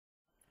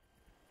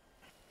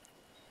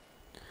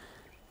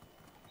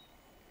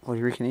What do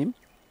you reckon, Em?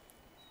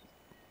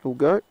 All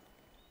go?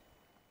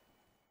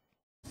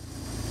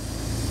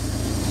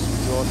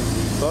 Driving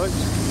the boat.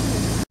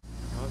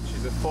 Well,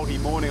 she's a foggy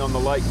morning on the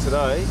lake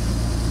today.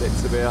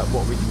 That's about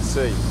what we can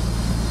see.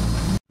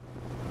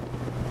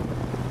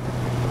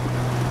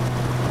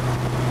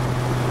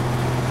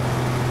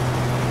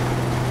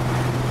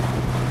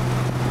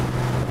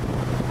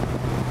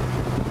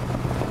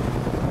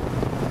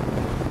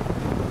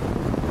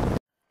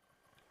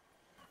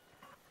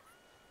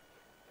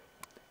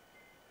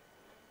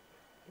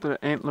 Bit of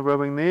antler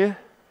rubbing there.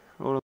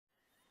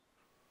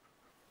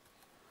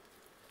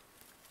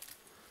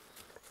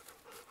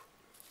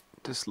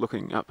 Just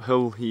looking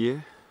uphill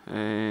here,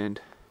 and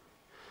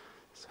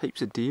there's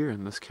heaps of deer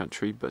in this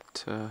country,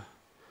 but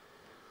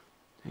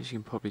as you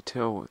can probably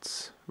tell,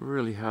 it's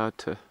really hard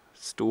to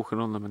stalk in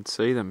on them and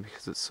see them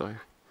because it's so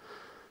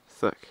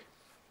thick.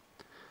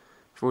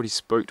 I've already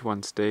spooked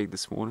one stag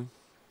this morning,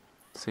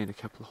 seen a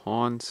couple of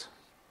hinds.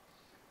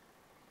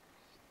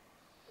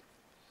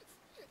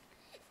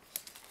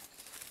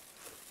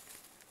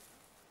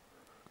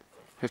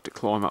 Have to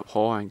climb up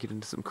high and get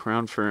into some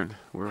crown fern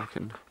where I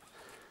can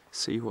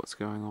see what's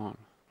going on.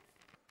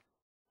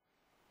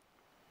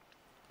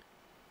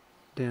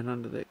 Down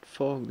under that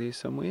fog there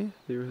somewhere,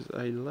 there is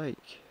a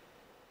lake.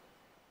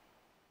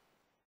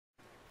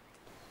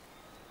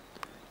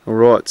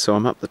 Alright, so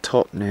I'm up the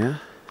top now.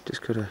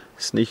 Just got to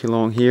sneak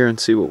along here and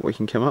see what we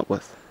can come up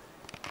with.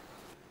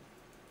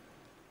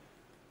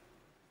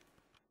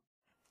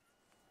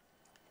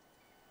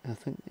 I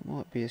think there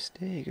might be a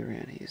stag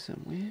around here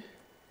somewhere.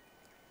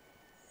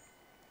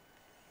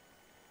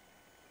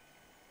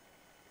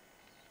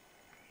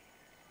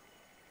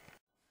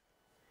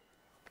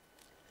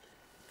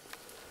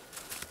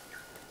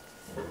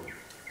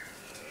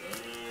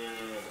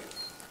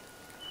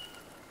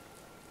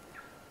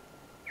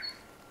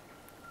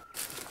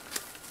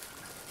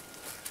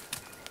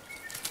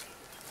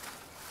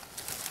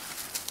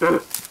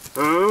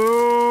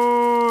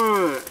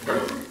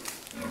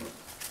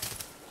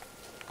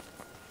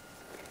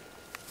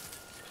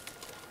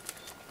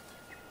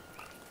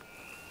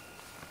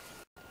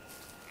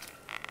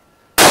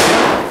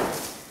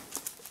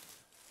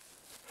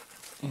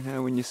 You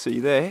know, when you see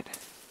that,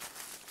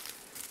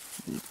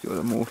 you've got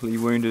a mortally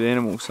wounded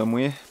animal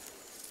somewhere.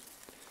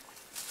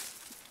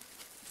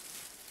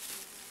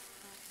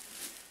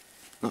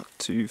 Not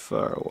too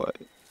far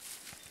away.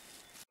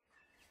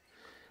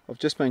 I've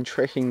just been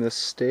tracking this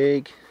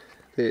stag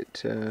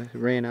that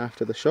ran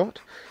after the shot,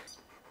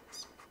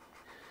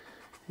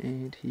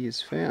 and he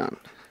is found.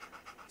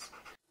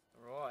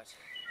 Right,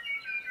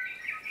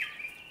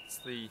 it's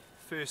the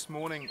first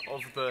morning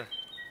of the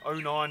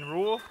 09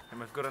 roar,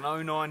 and we've got an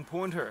 09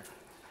 pointer,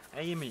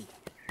 Amy.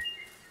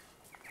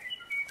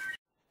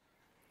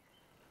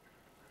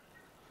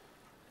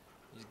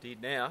 He's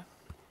dead now,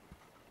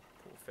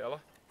 poor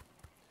fella.